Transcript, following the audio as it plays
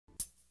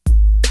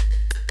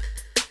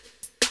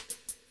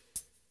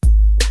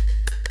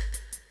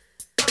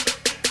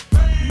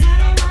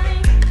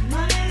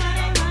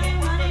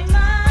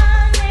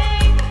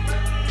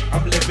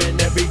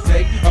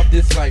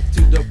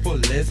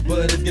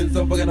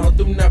so fucking hard,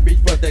 do not reach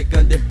for that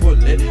gun, then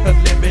pull it. Cause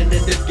living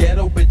in this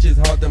ghetto, bitch, is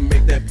hard to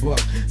make that buck.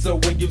 So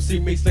when you see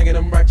me slinging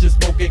them righteous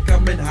smoking,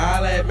 come and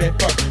holler at me,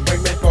 fuck.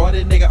 Bring me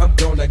 40, nigga, I'm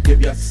gonna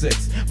give you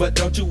 6. But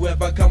don't you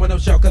ever come on no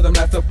show, cause I'm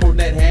not supporting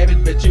that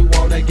habit. Bitch, you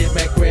wanna get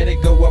my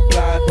credit, go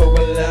apply for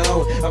a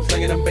loan. I'm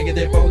slinging them bigger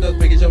than boulders,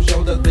 big as your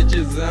shoulders,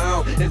 bitches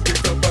on. It's getting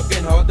so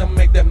fucking hard to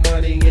make that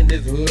money in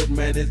this hood,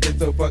 man. It's getting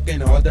so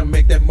fucking hard to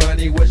make that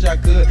money. Wish I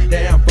could.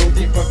 Damn,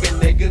 40 fucking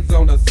niggas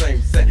on the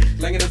same set,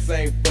 slinging the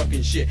same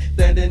fucking shit,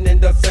 standing in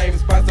the same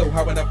spot. So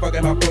how would I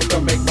fucking am I supposed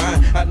to make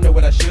mine? I know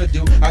what I should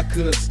do. I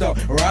could start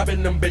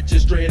robbing them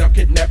bitches straight up,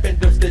 kidnapping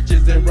them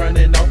stitches and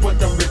running off with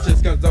them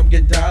riches. Cause I'm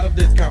getting tired of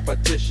this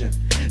competition.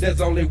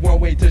 There's only one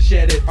way to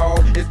shed it all.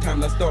 It's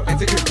time to start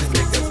executing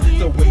these niggas.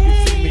 So when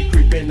you see me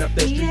creeping up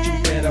the street,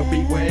 you better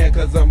beware.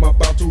 Cause I'm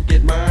about to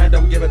get mine.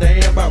 Don't give a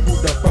damn about who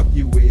the fuck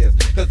you is.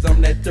 Cause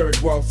I'm that third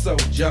wall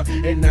soldier.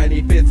 In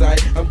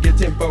 95th, I'm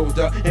getting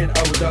bolder and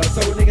older.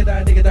 So nigga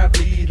die,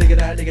 please.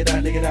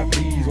 Nigga die,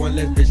 please. One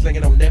less bitch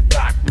slinging on that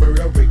block.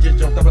 Murder rate just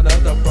jumped up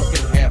another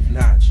fucking half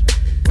notch.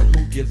 But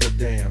who gives a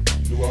damn?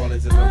 New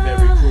Orleans is a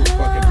very cruel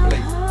fucking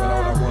place. But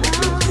all I wanna do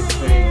is get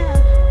paid.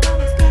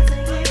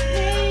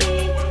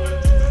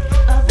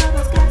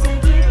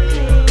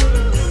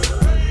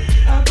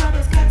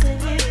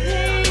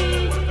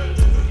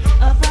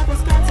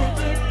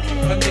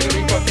 A nigga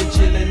be fucking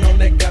chillin' on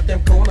that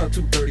goddamn corner,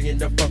 2:30 in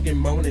the fucking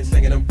morning,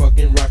 slinging them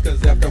fucking rocks.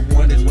 Cause after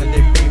 1 is when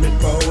they beaming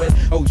forward.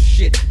 Oh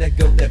shit, that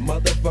goes that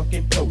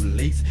motherfucking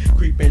police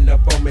creeping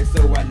up on me,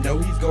 so I know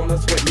he's gonna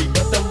sweat me.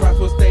 But them rocks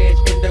was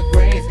stashed in the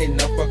grass in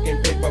a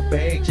fucking paper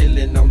bag,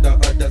 chillin' on the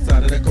other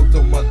side of the coast,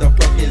 so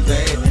motherfuck his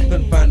ass.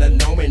 Couldn't find a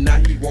know me, now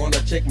he wanna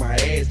check my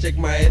ass,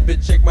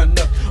 bitch, check my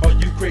nuts. Are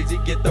you crazy?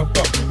 Get the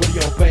fuck with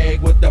your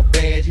bag with the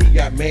badge. He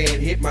got mad,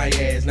 hit my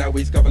ass, now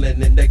he's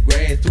scuffling in that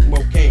grass. 2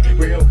 more came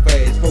real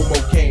fast, 4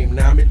 more came,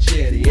 now I'm in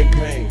chatty in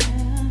pain.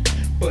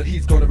 But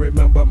he's gonna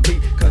remember me,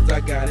 cause I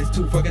got his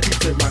 2 fucking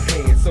teeth in my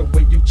hand. So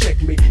when you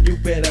check me, you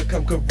better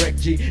come correct,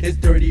 G. It's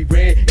dirty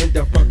red in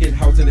the fucking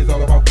house and it's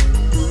all about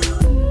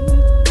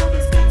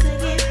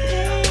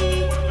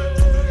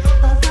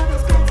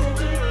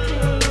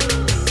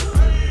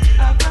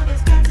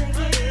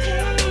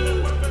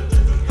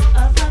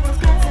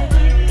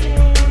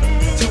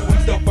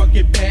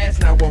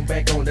now I'm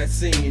back on that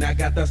scene. I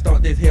got to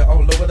start this here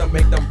all over to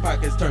make them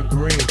pockets turn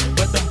green.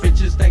 But them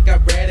bitches think I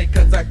read it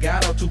cause I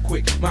got out too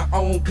quick. My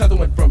own cousin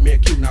went from me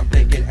cute and I'm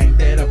thinking, ain't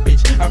that a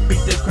bitch? I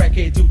beat this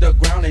crackhead to the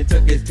ground and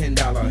took his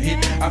 $10 hit.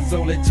 I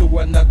sold it to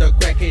another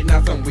crackhead,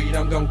 now some weed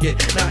I'm gon' get.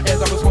 Now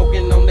as I was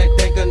smoking on that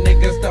thing, a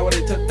nigga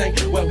started to think,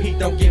 well he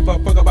don't give a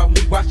fuck about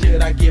me, why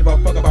should I give a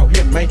fuck about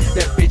him, man?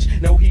 That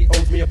bitch know he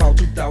owes me about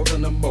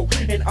 2,000 or more.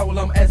 And all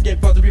I'm asking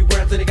for to be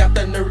rounds and they got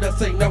the nerve to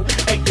say no.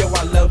 Hey yo,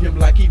 I love him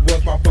like he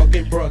was my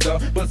fucking brother,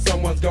 but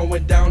someone's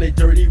going down and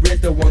dirty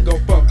red, the one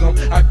gon' fuck him.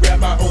 I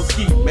grabbed my old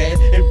ski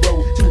mask and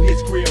rode to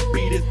his crib,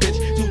 beat his bitch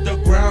to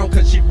the ground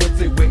cause she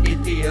wasn't where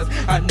it is.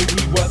 I knew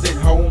he wasn't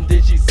home,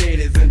 then she said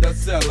it's in the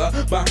cellar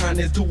behind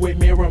his 2-way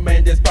mirror,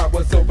 man, this spot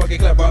was so fucking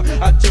clever.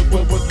 I took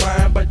what was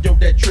mine, but yo,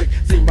 that trick,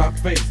 see my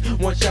face.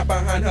 One shot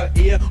behind her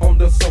ear on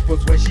the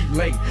sofa's where she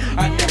lay.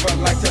 I never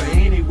liked her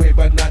anyway,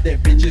 but now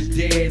that bitch is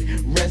dead.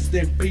 Rest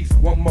in peace,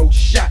 one more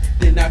shot,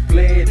 then I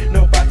fled.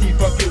 Nobody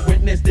fucking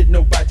witnessed it,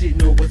 nobody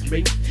knew it was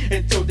me.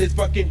 Until this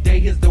fucking day,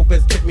 his dope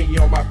has kept me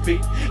on my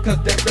feet. Cause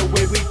that's the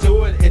way we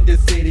do it in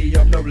this city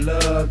of no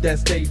love. That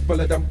state full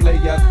of them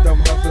players,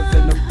 them